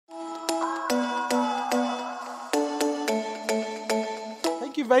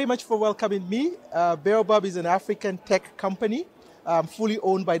very much for welcoming me. Baobab is an African tech company fully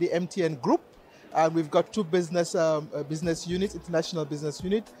owned by the MTN Group. We've got two business units, international business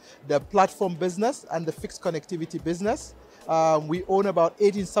unit, the platform business and the fixed connectivity business. We own about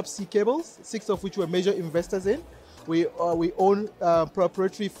 18 subsea cables, 6 of which we're major investors in. We own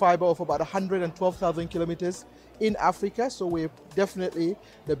proprietary fiber of about 112,000 kilometers in Africa, so we're definitely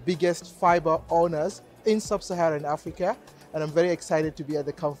the biggest fiber owners in sub-Saharan Africa, and I'm very excited to be at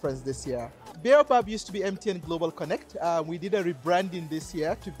the conference this year. Baobab used to be MTN Global Connect. We did a rebranding this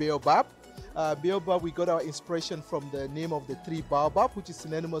year to Baobab. Baobab, we got our inspiration from the name of the tree Baobab, which is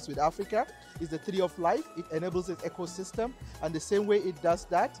synonymous with Africa. It's the tree of life. It enables its ecosystem, and the same way it does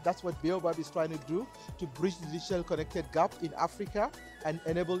that, that's what Baobab is trying to do, to bridge the digital connected gap in Africa and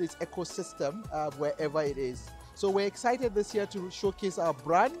enable its ecosystem wherever it is. So we're excited this year to showcase our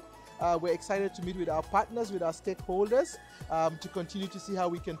brand. We're excited to meet with our partners, with our stakeholders, to continue to see how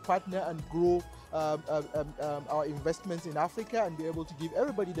we can partner and grow our investments in Africa and be able to give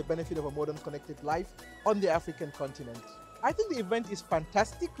everybody the benefit of a modern connected life on the African continent. I think the event is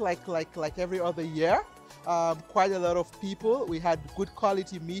fantastic, like every other year. Quite a lot of people. We had good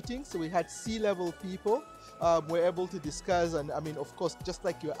quality meetings, so we had C-level people. We're able to discuss, and I mean, of course, just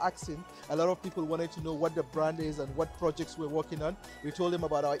like you're asking, a lot of people wanted to know what the brand is and what projects we're working on. We told them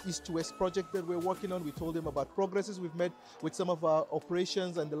about our East to West project that we're working on. We told them about progresses we've made with some of our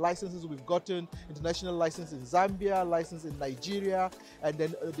operations and the licenses we've gotten, international license in Zambia, license in Nigeria, and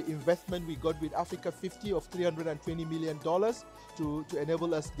then the investment we got with Africa 50 of $320 million to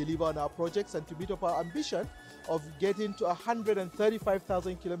enable us deliver on our projects and to meet up our ambition of getting to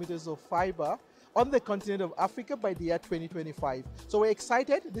 135,000 kilometers of fiber on the continent of Africa by the year 2025. So we're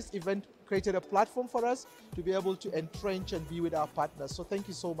excited. This event created a platform for us to be able to entrench and be with our partners. So thank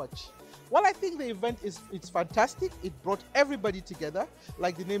you so much. Well, I think the event it's fantastic. It brought everybody together.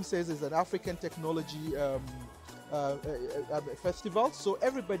 Like the name says, it's an African technology festival. So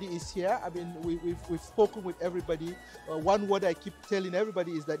everybody is here. I mean, we've spoken with everybody. One word I keep telling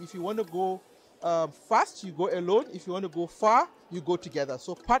everybody is that if you want to go fast, you go alone. If you want to go far, you go together.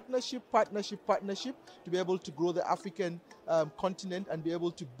 So partnership, partnership, partnership to be able to grow the African continent and be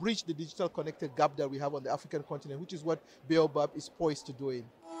able to bridge the digital connected gap that we have on the African continent, which is what Baobab is poised to do.